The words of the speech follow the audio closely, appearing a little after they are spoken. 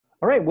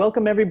All right,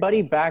 welcome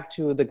everybody back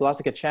to the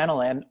Glossika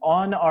channel. And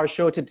on our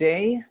show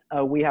today,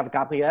 we have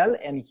Gabriel,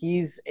 and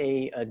he's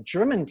a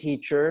German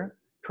teacher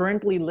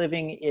currently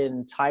living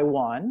in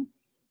Taiwan,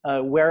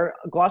 where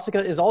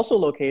Glossika is also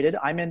located.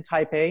 I'm in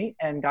Taipei,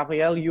 and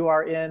Gabriel, you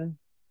are in?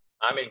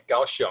 I'm in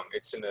Kaohsiung.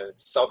 It's in the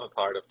southern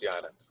part of the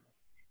island.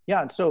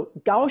 Yeah, so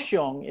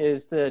Kaohsiung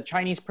is the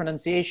Chinese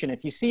pronunciation.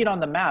 If you see it on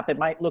the map, it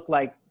might look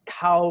like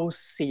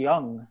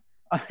Kaohsiung,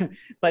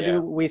 but Yeah.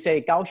 we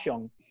say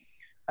Kaohsiung.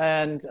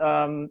 And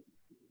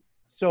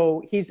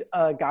so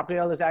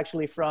Gabriel is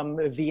actually from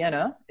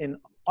Vienna in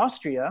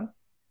Austria.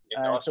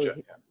 In Austria,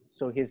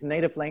 So his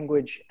native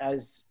language,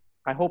 as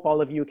I hope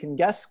all of you can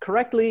guess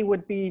correctly,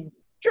 would be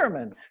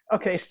German.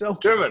 Okay, so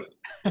German.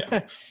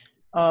 Yeah.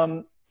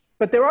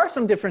 But there are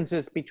some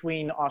differences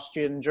between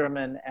Austrian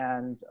German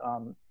and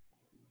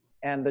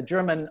the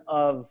German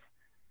of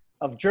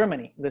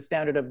Germany, the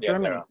standard of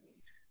Germany.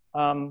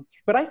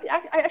 But I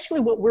actually,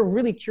 what we're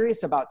really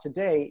curious about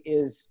today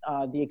is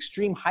the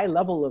extreme high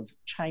level of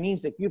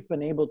Chinese that you've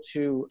been able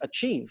to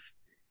achieve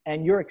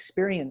and your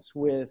experience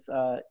with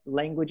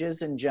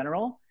languages in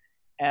general.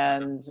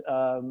 And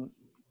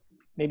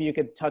maybe you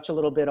could touch a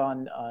little bit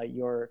on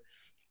your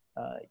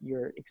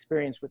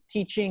experience with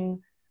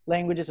teaching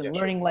languages and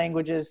learning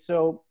languages.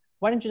 So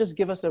why don't you just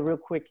give us a real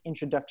quick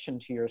introduction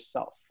to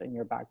yourself and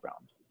your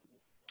background?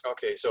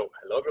 Okay, so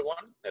hello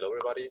everyone. Hello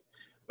everybody.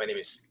 My name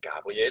is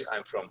Gabriel.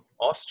 I'm from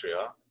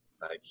Austria.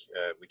 Like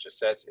we just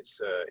said,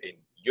 it's in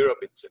Europe,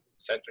 it's in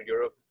Central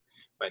Europe.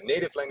 My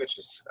native language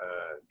is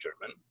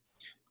German.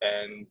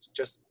 And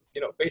just,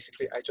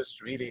 basically I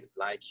just really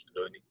like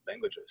learning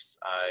languages.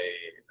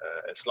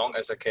 As long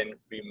as I can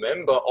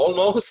remember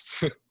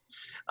almost,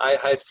 I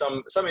had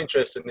some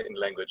interest in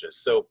languages.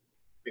 So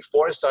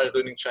before I started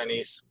learning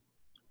Chinese,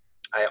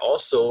 I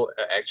also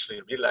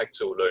actually really like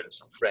to learn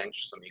some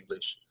French, some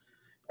English.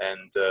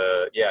 And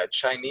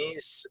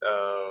Chinese,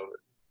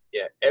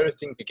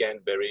 everything began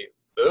very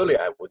early,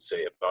 I would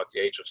say, about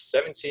the age of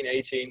 17,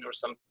 18 or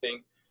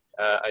something.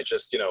 I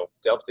just,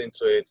 delved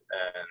into it,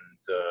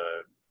 and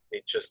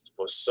it just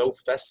was so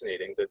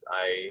fascinating that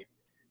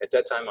at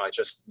that time, I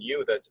just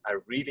knew that I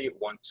really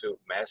want to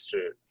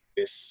master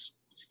this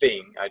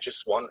thing. I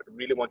just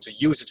really want to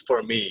use it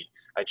for me.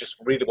 I just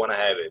really want to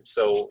have it.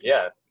 So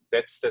yeah,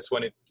 that's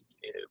when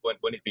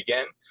it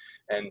began.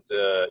 And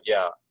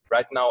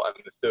right now I'm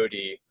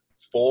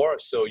 34,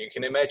 so you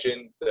can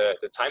imagine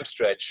the time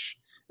stretch.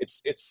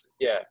 It's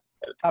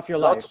half your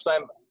life. Lots of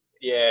time.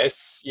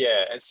 Yes,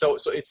 yeah, and so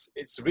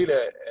it's really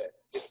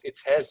it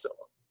has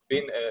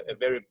been a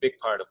very big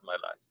part of my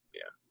life.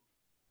 Yeah.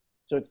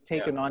 So it's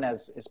taken on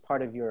as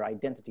part of your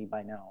identity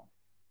by now.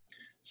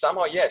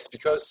 Somehow, yes,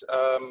 because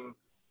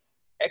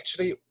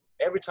actually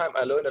every time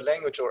I learn a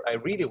language, or I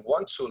really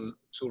want to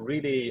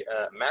really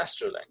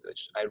master a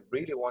language, I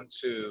really want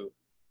to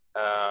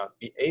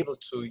be able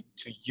to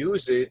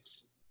use it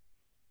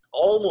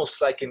almost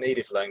like a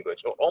native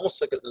language, or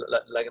almost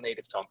like a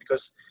native tongue.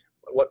 Because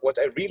what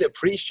I really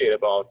appreciate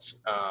about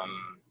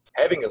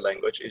having a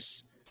language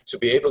is to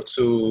be able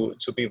to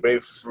be very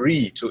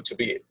free, to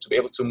be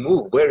able to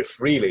move very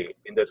freely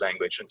in that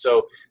language. And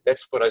so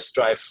that's what I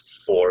strive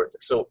for.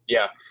 So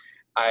yeah,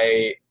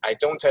 I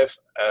don't have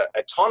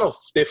a ton of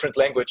different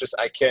languages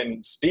I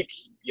can speak,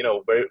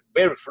 very,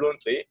 very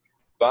fluently,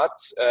 but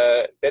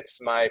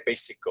that's my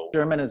basic goal.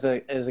 German is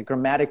a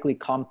grammatically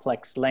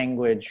complex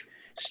language,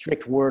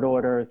 strict word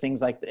order,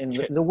 things like that. And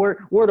the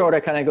word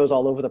order kind of goes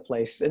all over the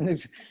place, and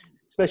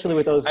especially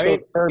with those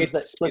verbs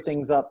that split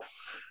things up.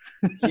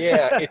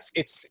 Yeah,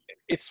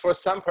 it's for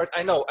some part.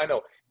 I know.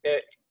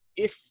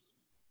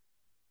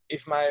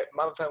 If my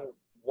mother tongue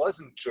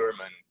wasn't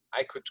German,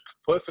 I could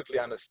perfectly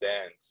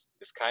understand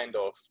this kind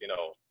of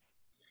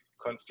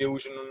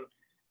confusion.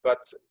 But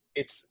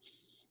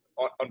it's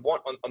on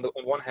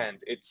one hand,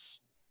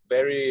 it's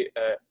very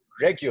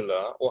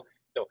regular, or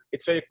no,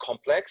 it's very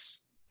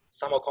complex,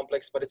 somehow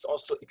complex, but it's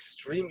also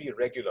extremely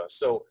regular.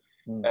 So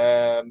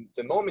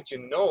the moment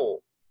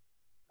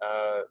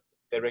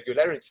the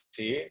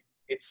regularity,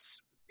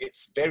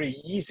 it's very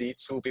easy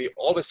to be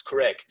always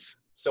correct.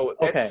 So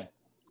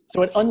that's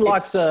so it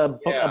unlocks a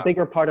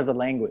bigger part of the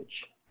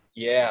language.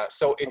 Yeah.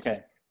 So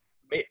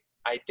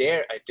I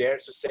dare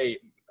to say,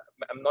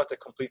 I'm not a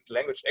complete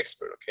language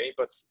expert, okay,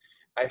 but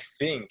I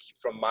think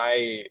from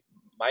my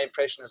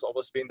impression has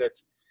always been that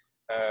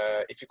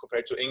if you compare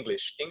it to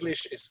English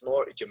is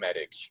more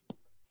idiomatic.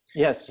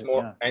 Yes. It's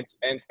more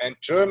and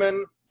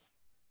German,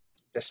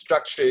 the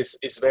structure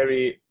is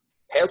very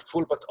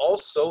helpful, but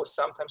also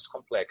sometimes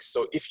complex.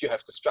 So if you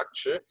have the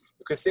structure,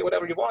 you can say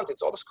whatever you want.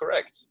 It's always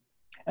correct.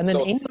 And then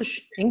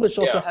English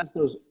also has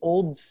those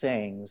old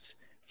sayings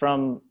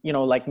from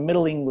like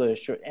Middle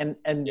English,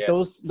 and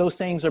yes. those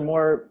sayings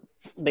are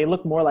they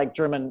look more like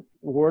German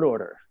word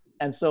order.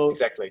 And so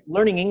exactly.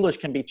 Learning English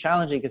can be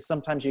challenging because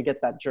sometimes you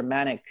get that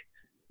Germanic,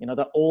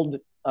 the old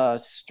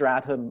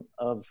stratum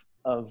of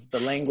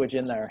the language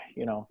in there,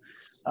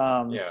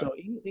 So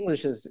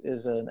English is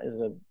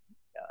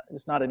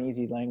it's not an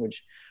easy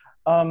language.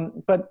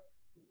 But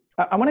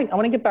I want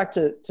to get back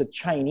to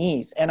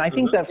Chinese. And I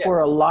think that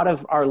for a lot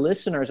of our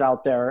listeners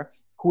out there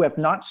who have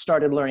not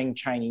started learning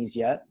Chinese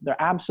yet,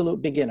 they're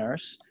absolute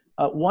beginners.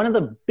 One of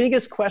the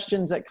biggest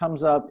questions that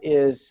comes up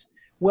is,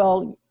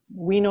 well,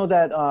 we know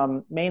that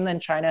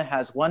mainland China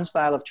has one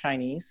style of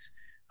Chinese,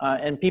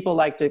 and people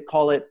like to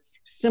call it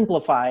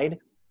simplified.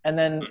 And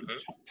then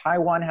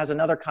Taiwan has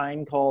another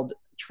kind called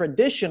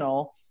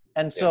traditional.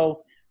 And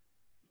so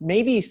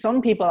maybe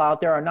some people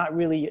out there are not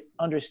really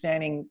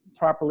understanding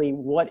properly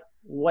what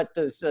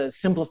does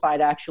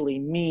simplified actually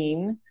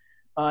mean.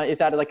 Is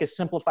that like a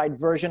simplified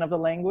version of the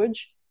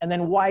language? And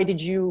then why did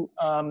you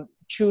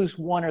choose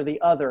one or the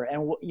other?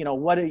 And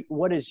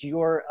what is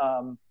your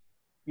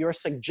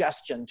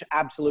suggestion to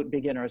absolute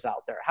beginners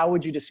out there? How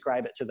would you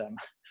describe it to them?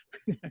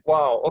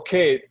 Wow.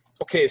 Okay.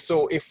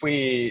 So if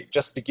we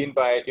just begin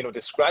by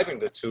describing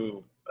the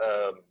two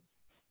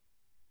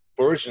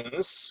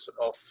versions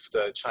of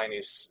the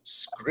Chinese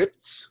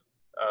script.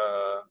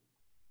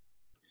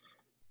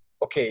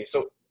 Okay.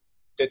 So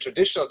the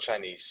traditional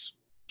Chinese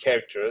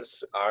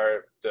characters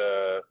are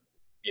the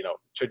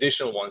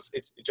traditional ones.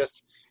 It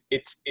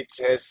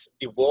has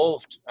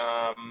evolved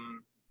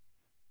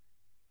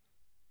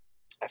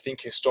I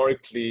think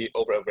historically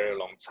over a very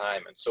long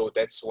time, and so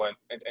that's when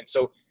and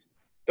so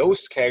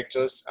those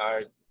characters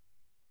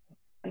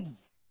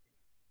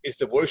is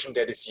the version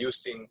that is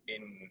used in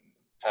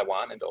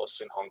Taiwan and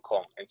also in Hong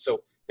Kong. And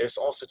so there's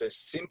also the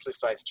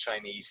simplified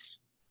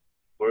Chinese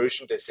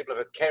version, the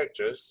simplified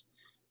characters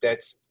that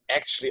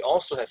actually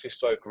also have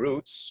historic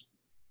roots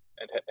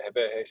and have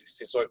a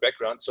historic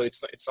background. So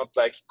it's not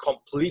like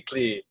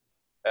completely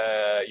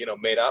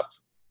made up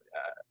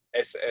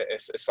as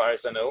far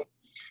as I know.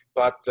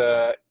 But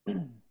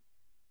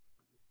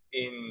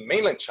in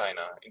mainland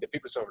China, in the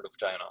People's Republic of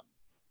China,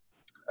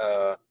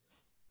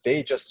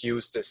 they just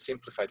use the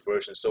simplified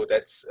version. So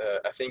that's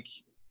I think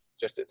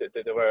just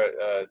there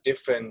were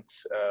different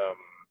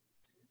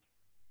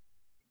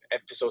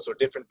episodes or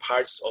different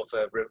parts of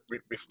a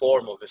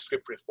reform of the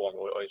script reform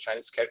or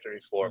Chinese character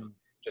reform.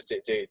 Just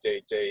they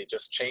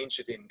just changed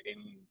it in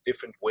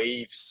different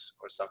waves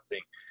or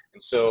something.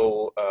 And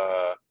so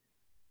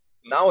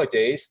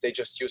nowadays they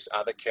just use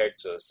other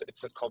characters.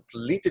 It's a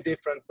completely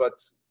different, but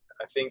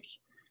I think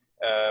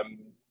a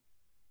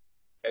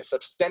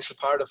substantial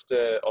part of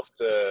the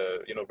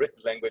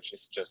written language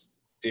is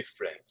just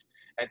different.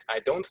 And I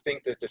don't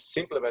think that the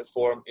simplified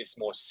form is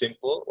more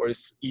simple or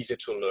is easier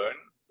to learn.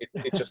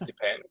 It just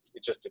depends.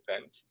 It just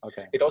depends.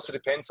 Okay. It also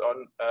depends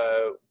on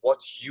what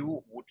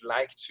you would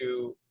like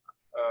to.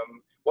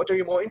 What are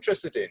you more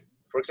interested in?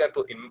 For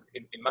example,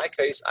 in my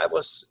case, I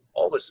was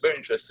always very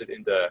interested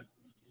in the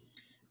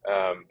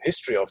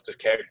history of the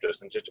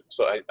characters, and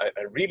so I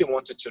really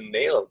wanted to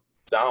nail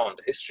down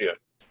the history.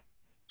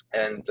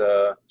 And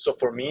so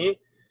for me,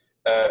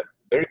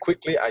 very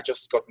quickly, I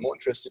just got more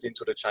interested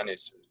into the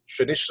Chinese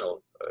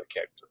traditional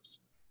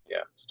characters.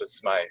 Yeah, so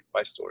that's my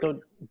story. So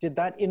did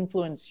that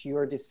influence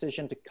your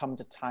decision to come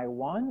to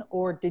Taiwan,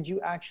 or did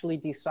you actually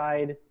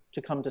decide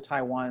to come to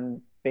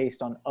Taiwan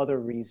based on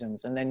other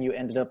reasons, and then you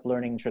ended up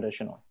learning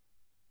traditional?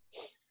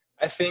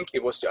 I think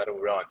it was the other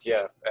way around.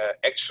 Yeah,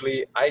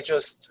 actually, I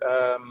just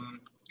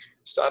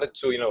started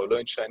to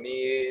learn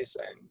Chinese,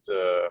 and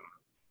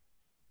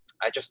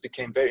I just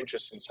became very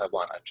interested in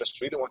Taiwan. I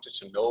just really wanted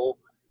to know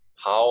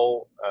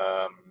how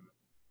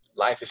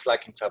life is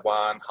like in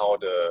Taiwan.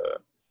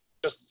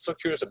 Just so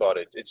curious about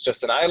it. It's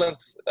just an island,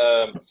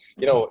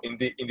 in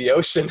the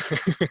ocean,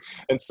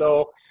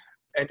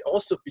 and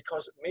also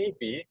because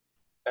maybe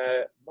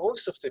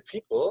most of the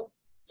people,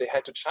 they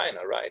head to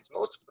China, right?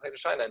 Most of them head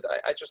to China, and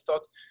I just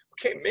thought,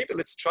 okay, maybe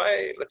let's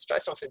try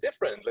something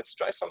different. Let's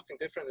try something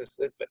different.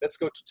 Let's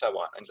go to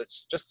Taiwan and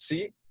let's just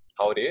see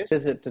how it is.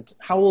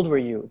 How old were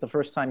you the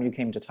first time you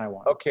came to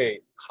Taiwan?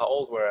 Okay, how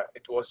old were I?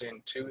 It was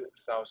in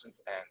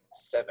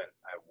 2007.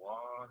 I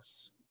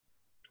was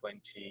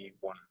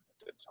 21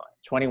 at the time.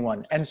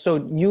 21. And so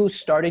you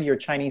started your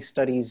Chinese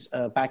studies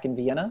back in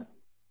Vienna?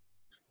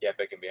 Yeah,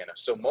 back in Vienna.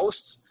 Still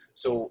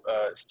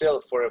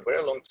for a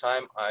very long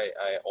time, I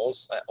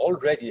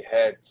already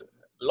had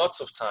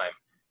lots of time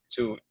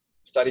to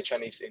study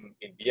Chinese in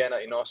Vienna,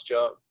 in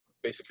Austria.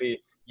 Basically,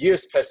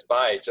 years passed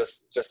by,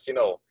 just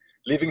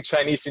living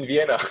Chinese in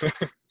Vienna.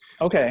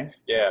 Okay.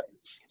 Yeah.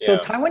 So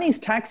Taiwanese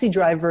taxi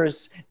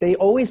drivers, they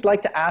always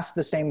like to ask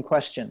the same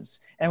questions.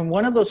 And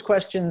one of those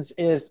questions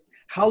is,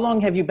 how long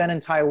have you been in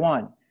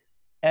Taiwan?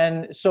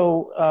 And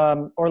so,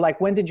 or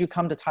like, when did you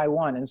come to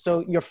Taiwan? And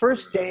so your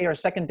first day or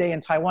second day in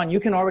Taiwan, you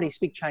can already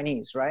speak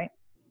Chinese, right?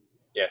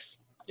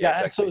 Yes. Yeah.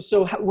 Exactly.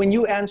 So when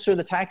you answer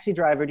the taxi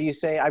driver, do you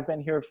say, I've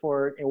been here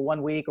for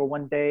 1 week or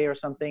 1 day or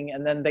something?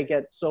 And then they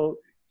get so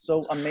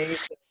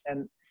amazed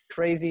and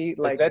crazy.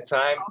 Like, at that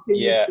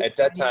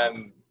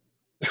time,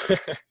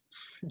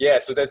 yeah.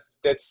 So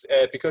that's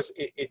because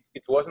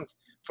it wasn't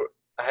for.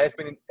 I have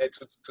been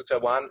to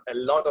Taiwan a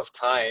lot of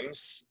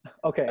times.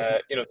 Okay.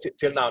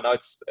 Till now. Now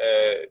it's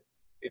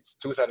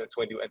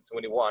 2020 and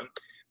 21,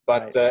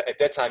 But at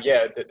that time,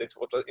 yeah, it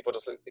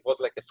was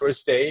like the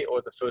first day or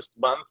the first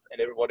month, and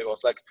everybody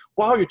was like,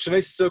 "Wow, your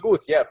Chinese is so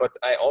good!" Yeah, but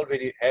I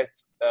already had,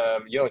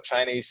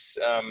 Chinese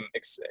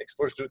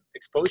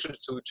exposure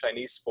to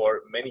Chinese for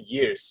many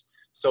years.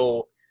 So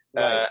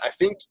I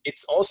think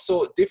it's also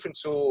different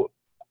to,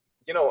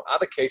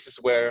 other cases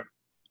where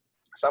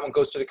someone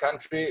goes to the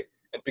country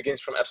and begins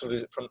from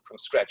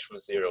scratch, from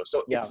zero. So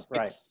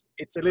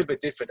it's a little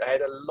bit different. I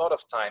had a lot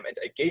of time, and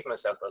I gave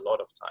myself a lot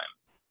of time.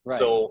 Right.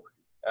 So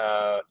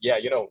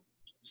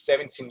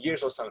 17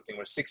 years or something,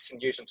 or 16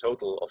 years in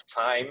total of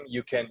time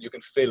you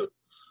can fill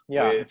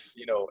with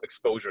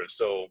exposure.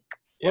 So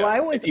I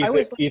always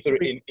either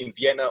in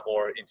Vienna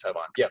or in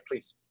Taiwan. Yeah,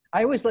 please. I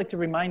always like to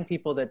remind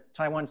people that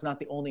Taiwan's not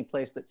the only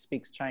place that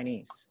speaks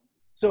Chinese.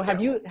 So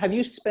have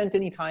you spent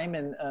any time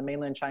in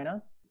mainland China?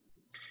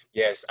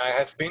 Yes, I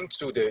have been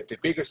to the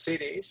bigger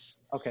cities.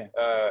 Okay.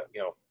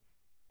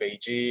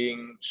 Beijing,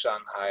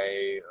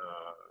 Shanghai.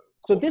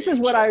 So this is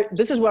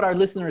what our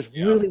listeners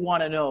really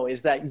want to know, is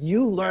that you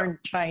learned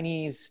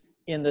Chinese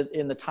in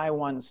the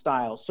Taiwan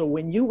style. So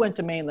when you went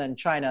to mainland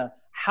China,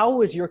 how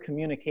was your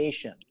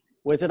communication?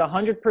 Was it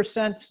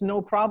 100%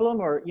 no problem,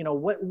 or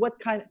what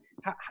kind?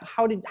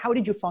 How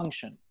did you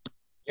function?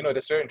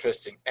 That's very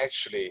interesting.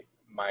 Actually,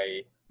 my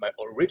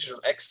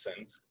original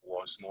accent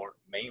was more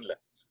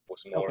mainland,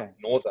 was more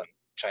northern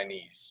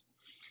Chinese,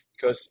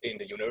 because in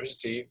the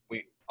university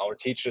our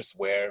teachers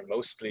were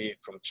mostly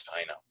from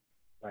China.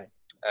 Right.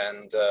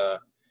 And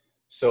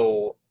so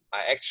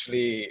I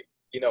actually,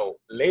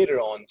 later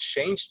on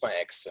changed my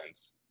accent.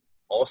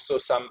 Also,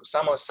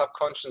 somehow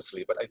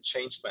subconsciously, but I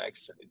changed my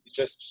accent. It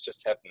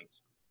just happened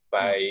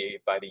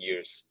by the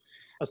years.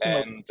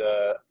 And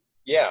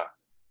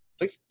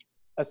please.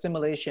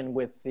 Assimilation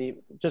with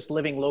just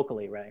living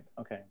locally, right?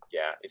 Okay.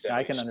 Yeah, exactly.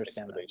 I can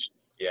understand that.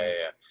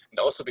 Yeah. And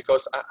also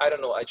because I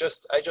don't know, I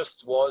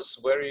just was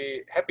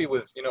very happy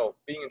with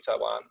being in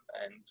Taiwan,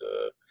 and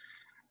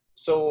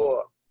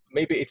so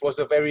maybe it was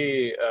a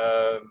very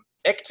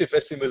active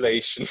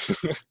assimilation.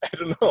 I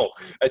don't know.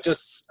 I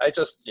just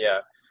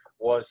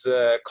was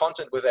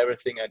content with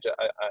everything.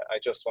 I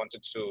just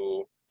wanted to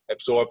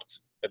absorb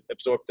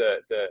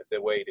the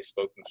way it is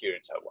spoken here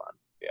in Taiwan.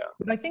 Yeah.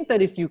 But I think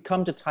that if you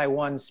come to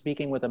Taiwan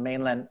speaking with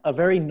a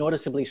very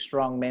noticeably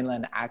strong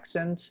mainland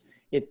accent,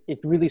 it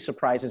really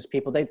surprises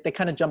people. They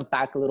kind of jump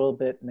back a little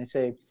bit and they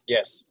say,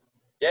 yes.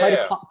 Try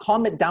to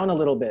calm it down a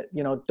little bit.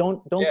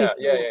 Don't be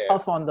so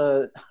tough on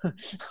the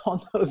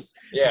on those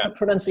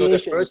pronunciations. So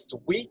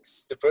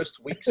the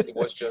first weeks it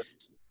was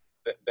just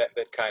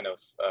that kind of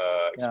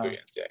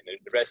experience. Yeah, in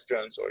the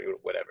restaurants or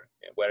whatever,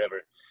 wherever.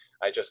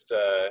 I just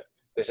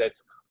they said,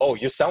 "Oh,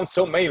 you sound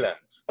so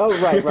mainland." Oh,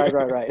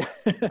 right.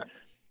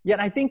 Yeah,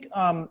 and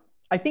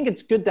I think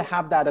it's good to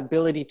have that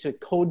ability to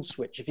code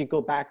switch. If you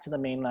go back to the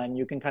mainland,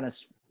 you can kind of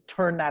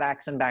turn that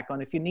accent back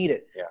on if you need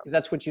it, because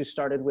that's what you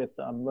started with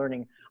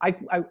learning. I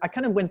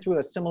kind of went through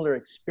a similar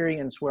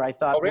experience where I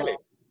thought,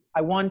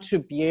 I want to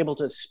be able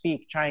to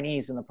speak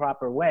Chinese in the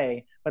proper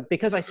way, but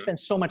because I spent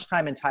so much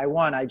time in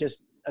Taiwan, I just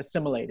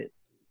assimilated.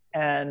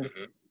 And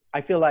I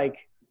feel like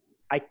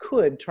I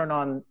could turn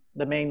on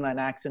the mainland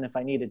accent if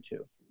I needed to,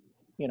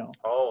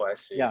 Oh, I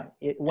see. Yeah,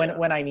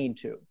 when I need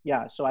to.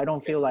 Yeah, so I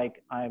don't feel like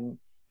I'm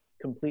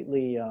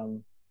completely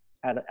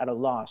at a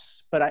loss.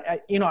 But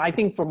I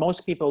think for most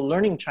people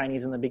learning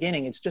Chinese in the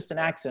beginning, it's just an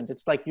accent.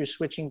 It's like you're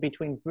switching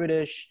between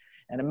British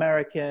and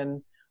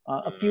American.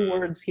 A few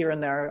words here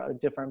and there are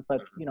different,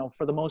 but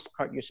for the most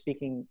part, you're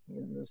speaking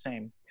the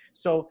same.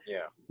 So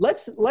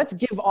let's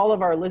give all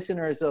of our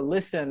listeners a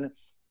listen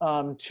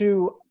to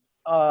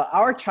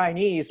our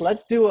Chinese.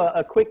 Let's do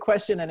a quick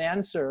question and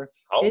answer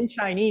in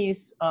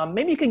Chinese.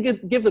 Maybe you can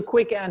give the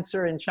quick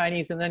answer in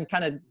Chinese and then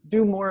kind of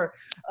do more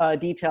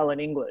detail in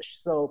English.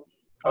 So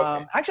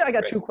actually, I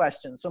got two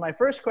questions. So my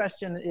first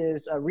question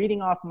is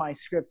reading off my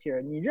script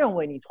here. 你认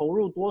为你投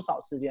入多少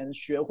时间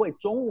学会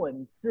中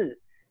文字，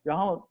然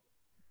后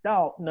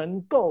到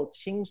能够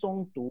轻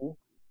松读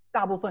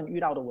大部分遇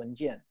到的文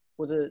件，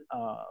或者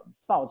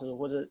报纸，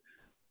或者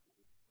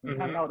你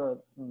看到的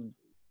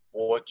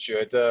我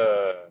觉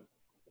得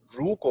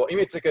如果因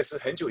为这个是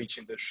很久以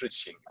前的事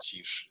情，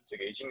其实这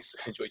个已经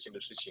是很久以前的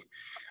事情，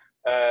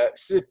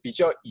是比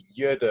较隐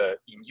约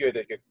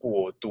的一个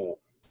过渡，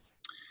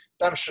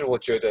但是我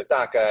觉得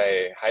大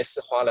概还是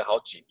花了好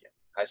几年，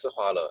还是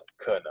花了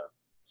可能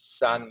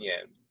3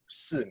年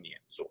4年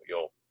左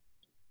右。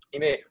因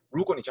为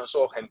如果你想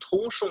说很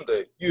通顺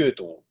的阅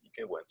读一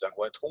篇文章，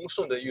或者通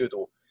顺的阅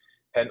读，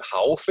很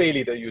毫费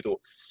力的阅读，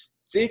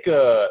这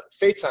个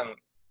非常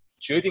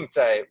决定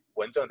在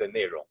文章的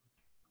内容。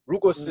如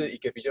果是一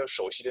个比较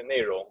熟悉的内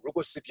容，如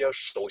果是比较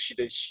熟悉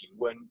的新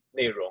闻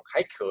内容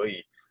还可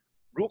以，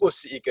如果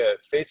是一个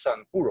非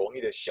常不容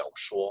易的小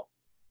说，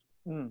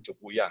就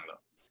不一样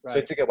了。所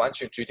以这个完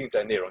全决定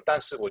在内容。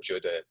但是我觉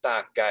得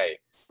大概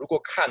如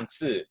果汉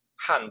字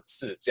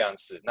这样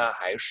子，那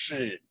还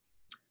是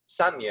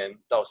3年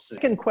到4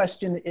年。Second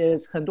question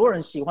is 很多人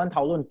喜欢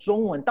讨论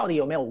中文到底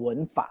有没有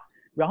文法，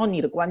然后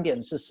你的观点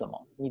是什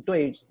么？你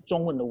对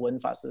中文的文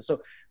法是 So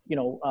a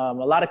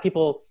lot of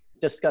people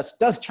discuss,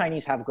 does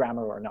Chinese have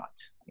grammar or not?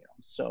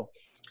 So.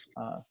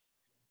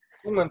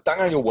 中文当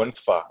然有文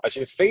法，而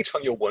且非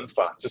常有文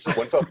法，只是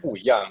文法不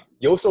一样。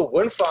有时候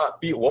文法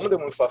比我们的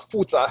文法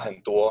复杂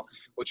很多。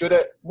我觉得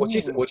我其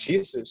实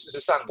事实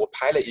上我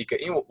拍了一个，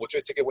因为我觉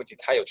得这个问题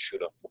太有趣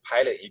了，我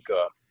拍了一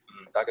个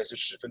大概是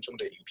10分钟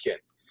的影片，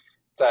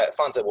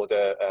放在我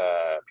的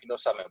频道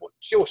上面，我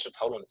就是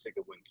讨论了这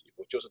个问题，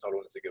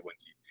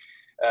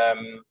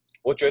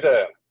我觉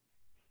得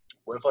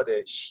文法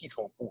的系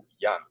统不一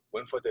样，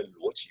文法的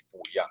逻辑不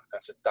一样，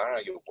但是当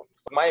然有文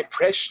法。My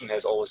impression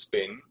has always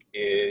been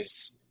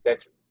is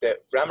that the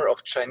grammar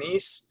of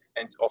Chinese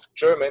and of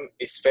German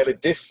is fairly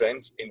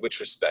different in which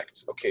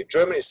respect. Okay,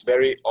 German is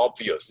very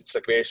obvious. It's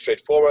like very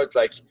straightforward,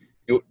 like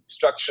you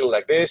structure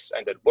like this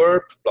and then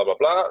verb, blah, blah,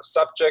 blah,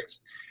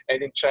 subject.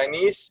 And in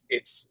Chinese,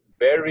 it's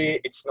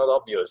not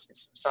obvious.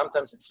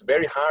 Sometimes it's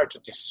very hard to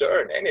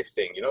discern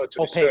anything,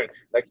 discern.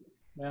 Like,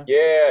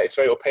 yeah, it's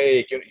very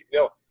opaque,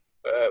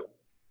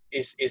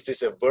 is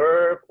this a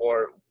verb,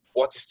 or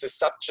what is the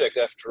subject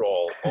after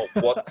all, or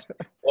what,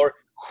 or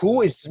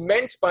who is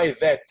meant by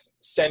that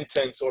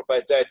sentence or by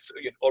that,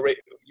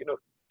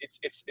 it's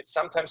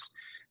sometimes.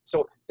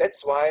 So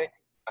that's why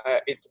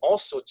it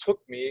also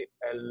took me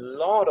a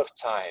lot of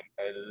time,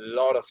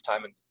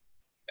 and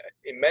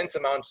immense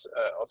amounts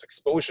of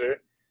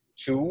exposure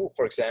to,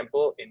 for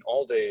example, in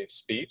all-day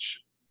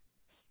speech,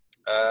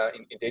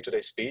 in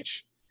day-to-day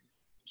speech,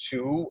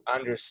 to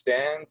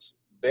understand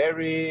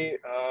very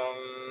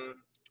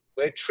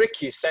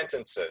tricky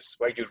sentences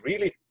where you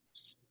really,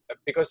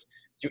 because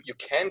you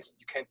can't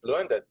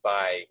learn that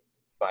by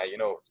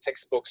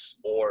textbooks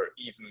or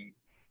even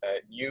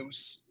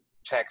news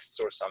texts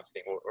or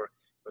something, or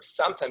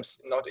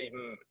sometimes not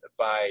even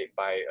by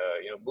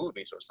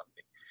movies or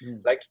something.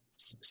 Like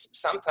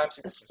sometimes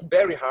it's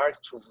very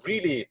hard to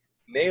really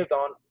nail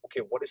down,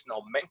 okay, what is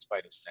now meant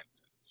by this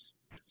sentence.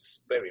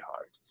 It's very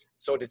hard.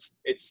 So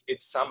it's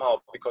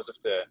somehow because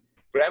of the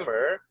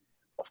grammar.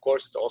 Of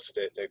course, it's also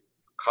the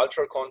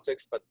cultural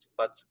context,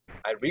 but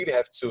I really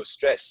have to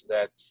stress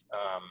that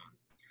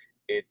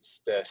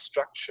it's the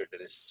structure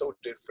that is so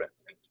different,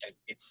 and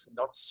it's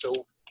not so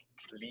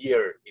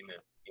clear in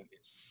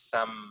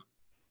some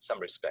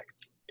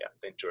respect,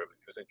 than German.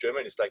 Because in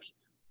German, it's like,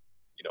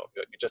 you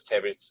just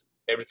have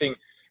everything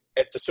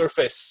at the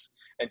surface,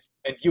 and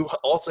you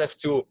also have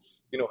to,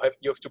 you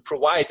have to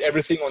provide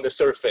everything on the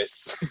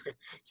surface.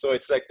 So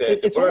it's like the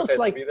verb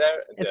has to be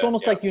there. It's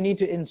almost like you need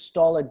to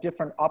install a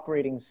different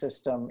operating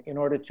system in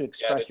order to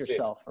express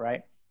yourself,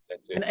 right?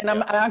 That's it. And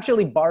I'm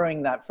actually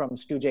borrowing that from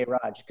Stu J.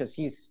 Raj, because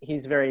he's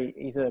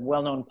a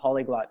well-known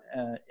polyglot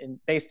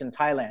based in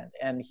Thailand,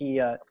 and he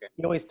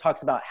always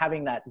talks about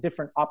having that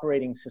different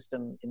operating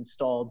system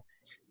installed,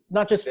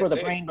 not just for the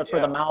brain but for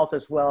the mouth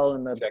as well,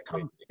 and the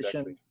tongue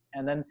position.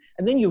 And then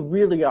you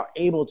really are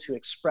able to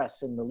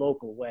express in the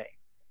local way.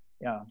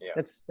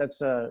 That's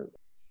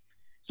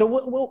so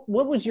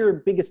what was your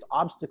biggest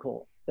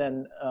obstacle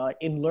then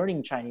in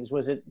learning Chinese?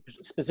 Was it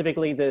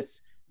specifically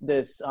this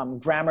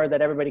grammar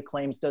that everybody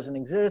claims doesn't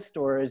exist,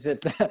 or is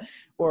it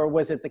or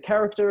was it the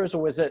characters,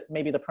 or was it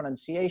maybe the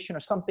pronunciation,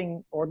 or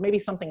something, or maybe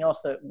something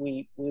else that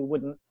we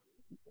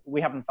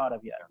haven't thought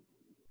of yet?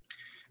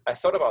 I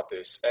thought about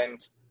this,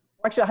 and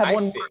actually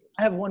I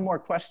have one more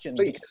question.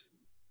 Please.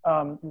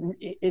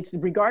 It's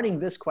regarding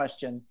this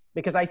question,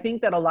 because I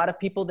think that a lot of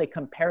people, they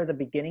compare the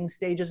beginning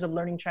stages of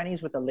learning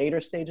Chinese with the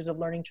later stages of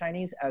learning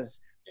Chinese as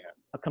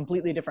a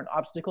completely different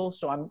obstacle.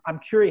 So I'm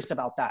curious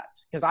about that,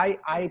 because I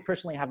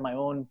personally have my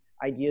own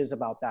ideas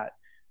about that.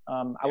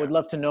 I would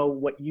love to know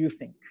what you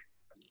think.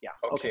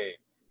 Okay.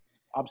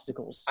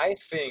 Obstacles. I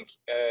think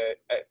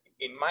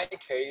in my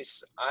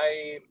case,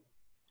 I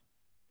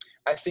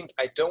think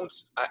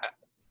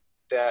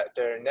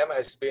there never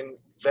has been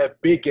the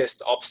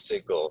biggest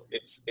obstacle.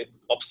 It's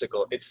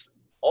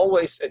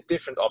always a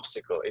different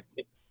obstacle. It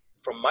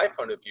from my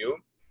point of view,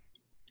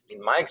 in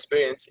my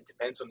experience, it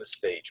depends on the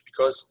stage.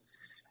 Because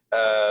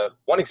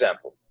one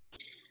example,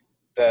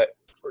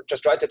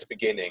 just right at the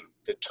beginning,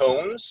 the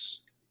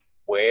tones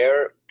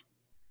were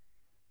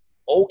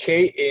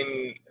okay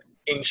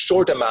in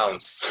short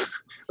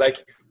amounts.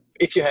 Like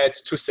if you had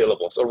 2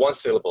 syllables or 1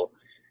 syllable,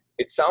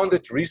 it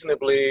sounded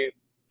reasonably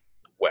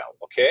well,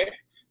 okay?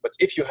 But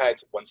if you had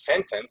 1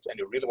 sentence and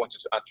you really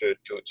wanted to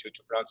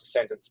pronounce a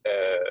sentence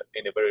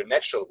in a very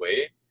natural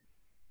way,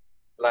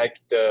 like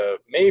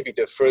maybe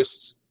the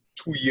first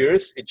 2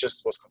 years, it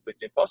just was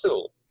completely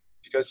impossible,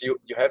 because you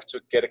have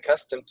to get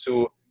accustomed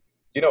to,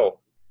 to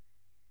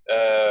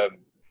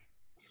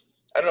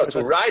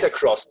ride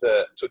across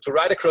the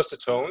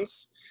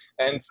tones,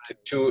 and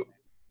to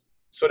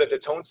so that the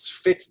tones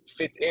fit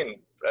in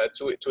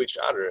to each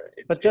other.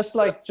 But just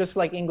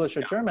like English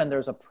or German,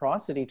 there's a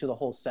prosody to the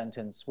whole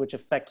sentence, which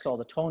affects all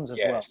the tones as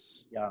well.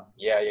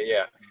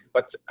 Yeah.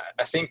 But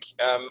I think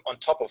on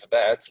top of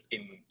that,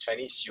 in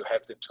Chinese, you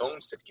have the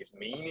tones that give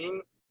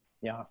meaning.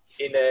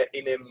 In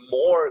a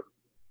more,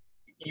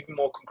 even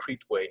more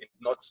concrete way.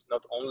 Not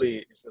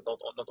only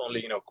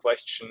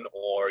question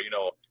or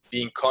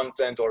being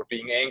content or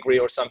being angry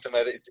or something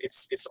like that.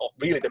 It's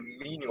really the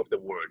meaning of the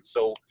word.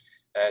 So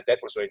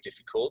that was very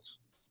difficult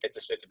at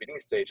the beginning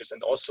stages,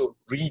 and also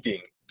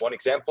reading. One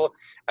example,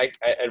 I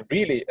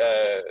really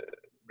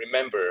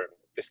remember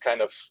this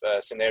kind of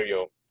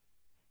scenario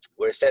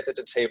where I sat at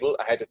the table.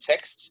 I had a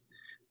text,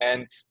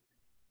 and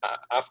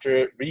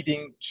after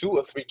reading 2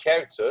 or 3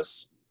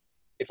 characters,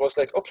 it was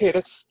like, okay,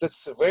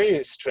 that's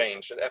very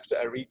strange. And after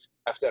I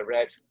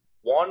read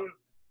one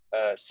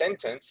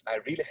sentence, I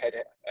really had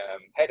a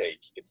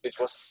headache. It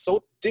was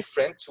so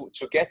different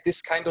to get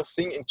this kind of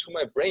thing into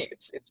my brain.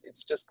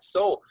 It's just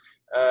so,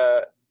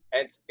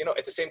 and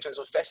at the same time,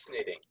 so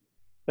fascinating.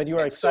 But you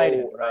were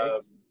excited,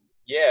 right?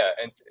 Yeah,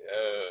 and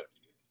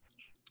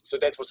so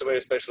that was a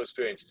very special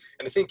experience.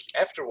 And I think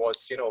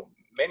afterwards,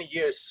 many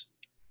years,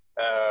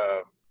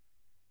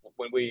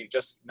 when we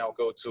just now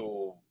go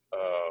to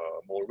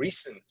more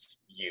recent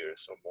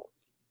years or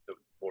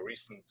more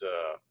recent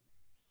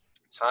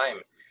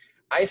time,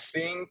 I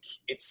think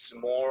it's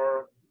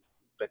more,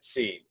 let's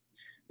see,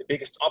 the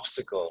biggest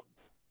obstacle.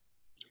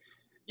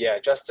 Yeah,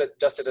 just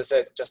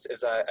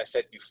as I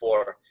said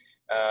before,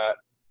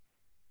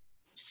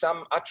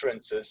 some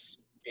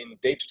utterances in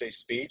day-to-day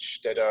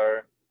speech that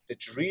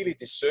really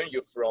discern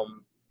you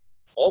from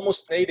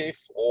almost native,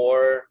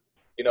 or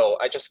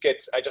I just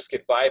get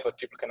by, but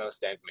people can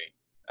understand me.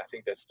 I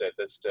think that's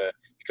the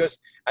because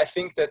I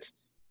think that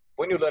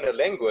when you learn a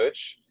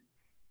language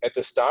at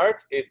the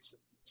start,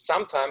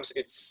 sometimes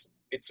it's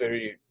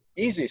very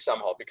easy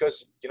somehow,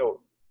 because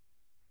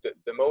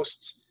the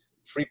most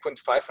frequent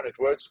 500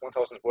 words,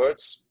 1000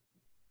 words,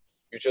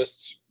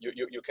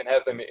 you can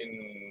have them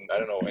in, I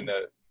don't know, in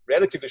a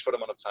relatively short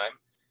amount of time.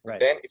 Right.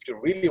 Then if you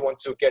really want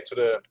to get to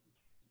the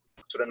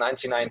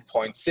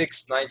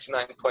 99.6,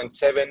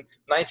 99.7,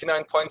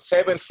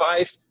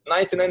 99.75,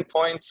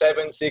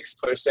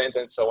 99.76%,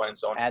 and so on and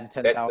so on. Add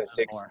 10,000 that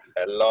takes more.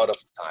 A lot of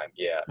time.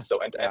 Yeah.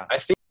 So and I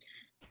think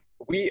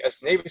we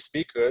as native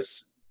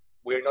speakers,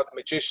 we're not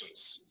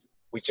magicians.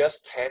 We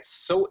just had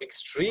so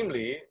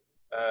extremely,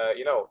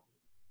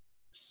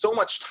 so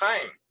much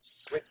time.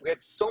 We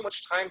had so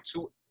much time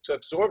to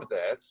absorb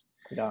that.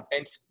 Yeah.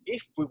 And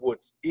if we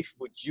would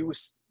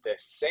use the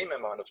same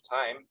amount of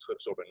time to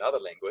absorb another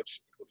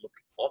language, it would look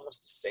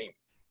almost the same.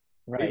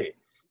 Right. Really.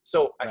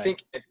 So I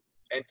think, and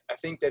I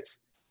think that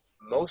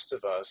most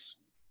of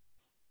us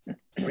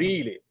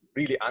really,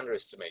 really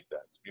underestimate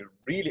that. We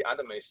really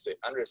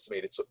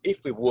underestimate it. So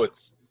if we would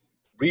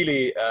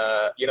really,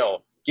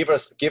 give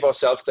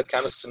ourselves that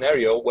kind of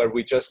scenario where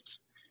we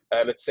just,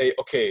 let's say,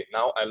 okay,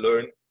 now I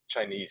learn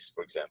Chinese,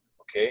 for example.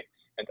 Okay,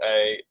 and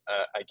I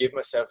give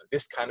myself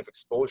this kind of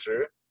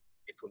exposure,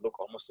 it will look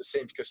almost the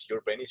same, because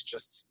your brain is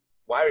just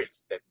wired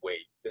that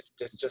way.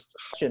 That's just.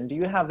 Do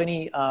you have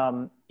any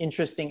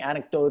interesting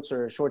anecdotes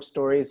or short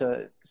stories,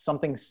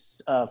 something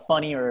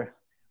funny or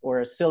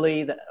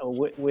silly that,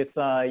 with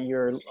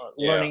your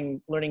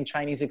learning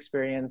Chinese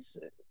experience?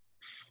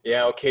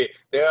 Yeah. Okay.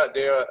 There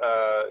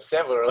are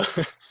several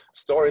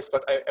stories,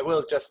 but I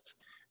will just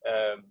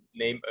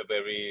name a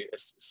very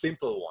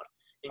simple one.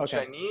 In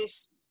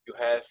Chinese, you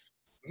have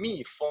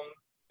mi feng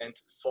and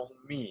feng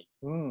mi,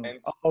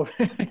 and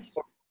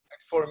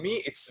for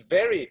me it's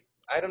very,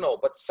 I don't know,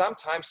 but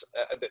sometimes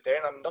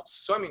there are not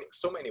so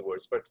many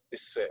words, but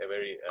this is a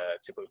very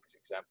typical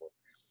example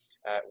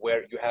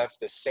where you have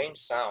the same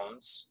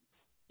sounds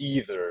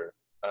either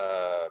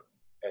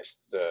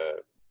as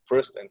the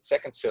first and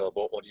second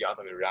syllable or the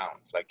other way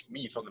around, like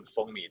mi feng and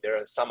feng mi. There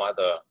are some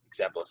other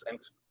examples, and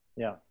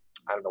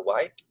I don't know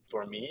why.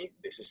 For me,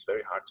 this is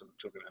very hard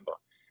to remember,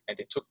 and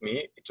it took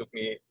me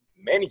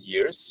many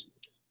years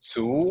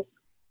to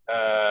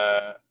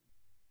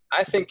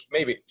I think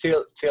maybe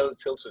till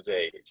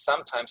today.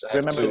 Sometimes I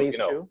have remember these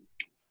two?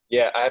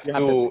 Yeah, I have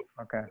to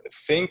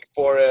think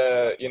for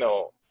I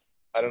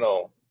don't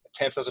know, a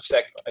tenth of a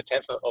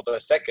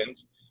second,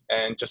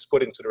 and just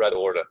put it into the right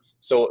order.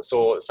 So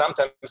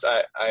sometimes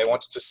I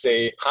wanted to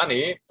say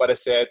honey, but I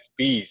said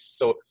bees.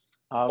 So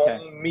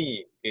feng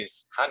mi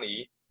is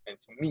honey, and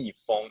mi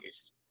feng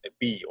is a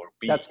bee or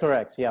bees. That's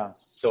correct. Yeah.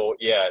 So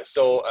yeah.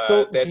 So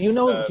do you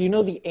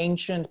know the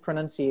ancient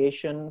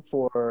pronunciation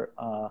for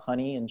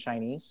honey in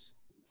Chinese?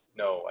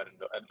 No, I don't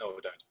know. I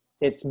don't.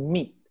 It's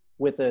meat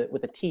with a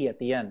T at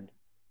the end.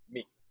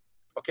 Meat.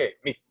 Okay,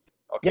 meat.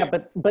 Okay. Yeah,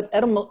 but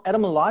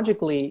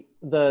etymologically,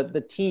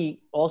 the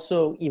T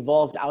also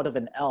evolved out of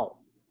an L,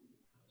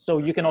 so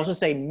you can also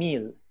say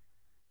meal.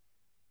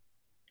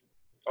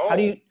 Oh.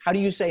 How do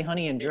you say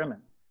honey in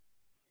German?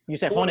 You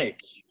say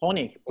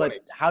Honig, but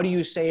how do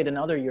you say it in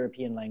other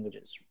European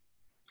languages?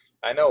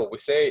 I know, we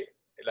say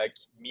like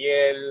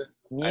miel,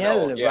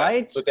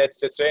 right? So that's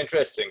very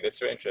interesting.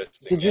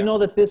 Did you know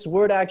that this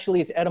word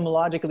actually is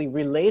etymologically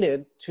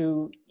related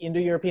to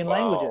Indo-European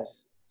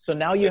languages? So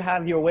now you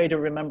have your way to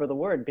remember the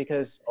word,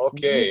 because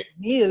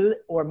miel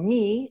or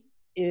mi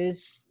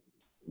is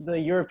the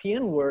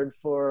European word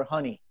for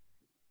honey.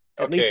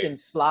 At least in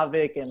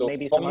Slavic and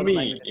maybe some other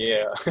languages.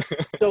 Yeah.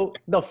 So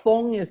the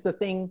feng is the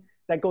thing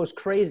that goes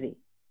crazy,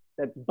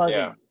 that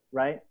buzzing,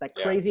 right? That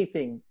crazy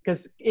thing.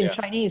 Because in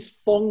Chinese,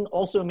 风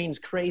also means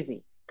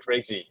crazy.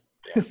 Crazy.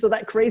 So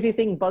that crazy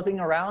thing buzzing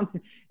around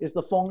is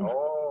the 风.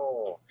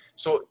 Oh,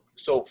 so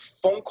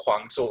疯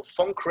狂, so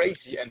疯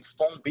crazy and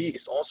疯逼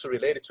is also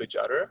related to each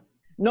other?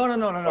 No.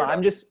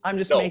 I'm just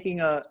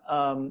making a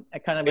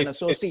kind of an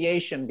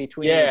association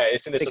between. Yeah,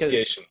 it's an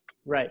association.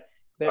 Right.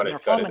 They're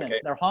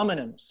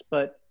homonyms,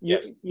 but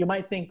you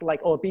might think like,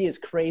 oh, B is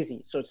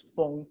crazy, so it's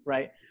疯,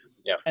 right?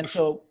 Yeah. And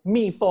so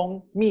蜜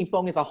蜂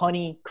is a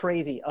honey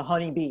crazy, a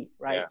honey bee,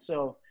 right? Yeah.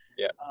 So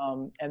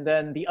and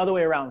then the other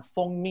way around,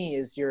 蜂蜜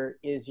is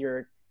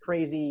your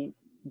crazy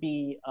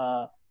bee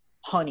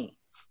honey.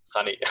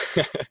 Honey.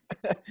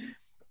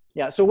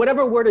 Yeah. So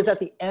whatever word is at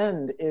the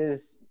end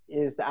is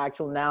the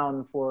actual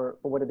noun for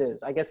what it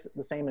is. I guess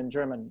the same in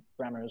German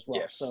grammar as well.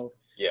 Yes. So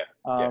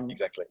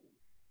exactly.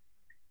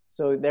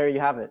 So there you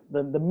have it.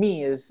 The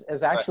me is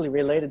actually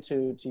related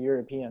to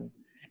European.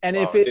 And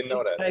wow, if you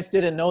guys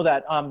didn't know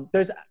that,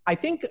 there's I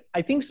think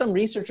some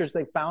researchers,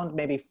 they found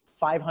maybe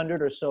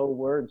 500 or so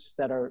words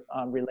that are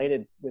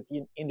related with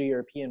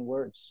Indo-European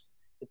words.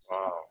 It's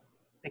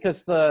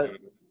because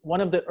one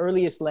of the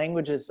earliest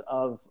languages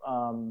of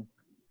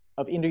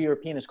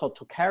Indo-European is called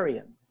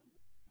Tocharian,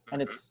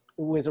 and it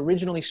was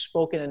originally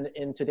spoken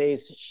in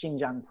today's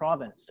Xinjiang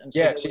province. And so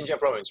Xinjiang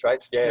province,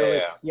 right?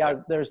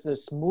 There's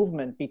this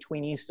movement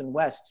between East and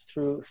West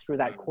through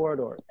that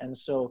corridor, and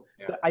so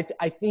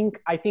I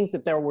think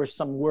that there were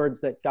some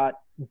words that got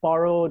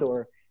borrowed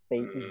or they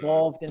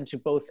evolved into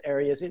both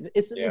areas.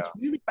 It's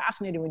really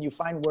fascinating when you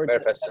find words.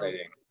 Very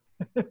fascinating.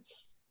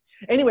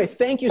 Anyway,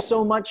 thank you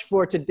so much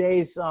for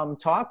today's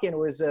talk, and it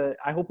was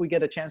I hope we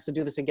get a chance to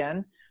do this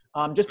again.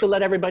 Just to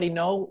let everybody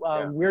know,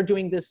 we're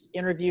doing this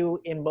interview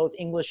in both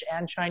English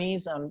and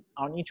Chinese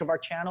on each of our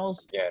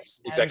channels.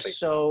 Yes, exactly. And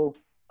so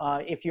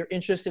if you're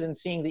interested in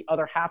seeing the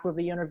other half of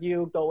the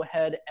interview, go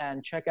ahead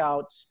and check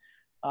out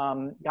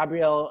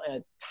Gabriel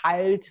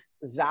teilt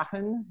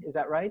Sachen. Is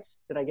that right?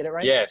 Did I get it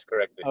right? Yes,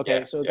 correctly.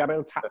 Okay, so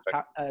Gabriel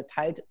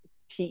teilt,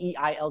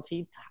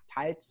 T-E-I-L-T,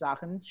 teilt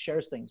Sachen,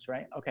 shares things,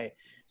 right? Okay,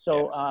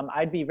 so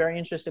I'd be very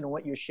interested in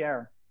what you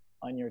share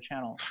on your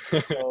channel.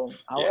 So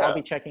I'll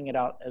be checking it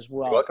out as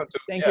well. You're welcome to.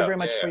 Thank you very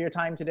much for your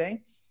time today.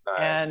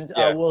 Nice.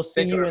 And we'll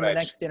see you in the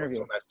next It interview.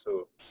 was so nice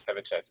to have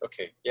a chat.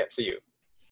 Okay. Yeah, see you.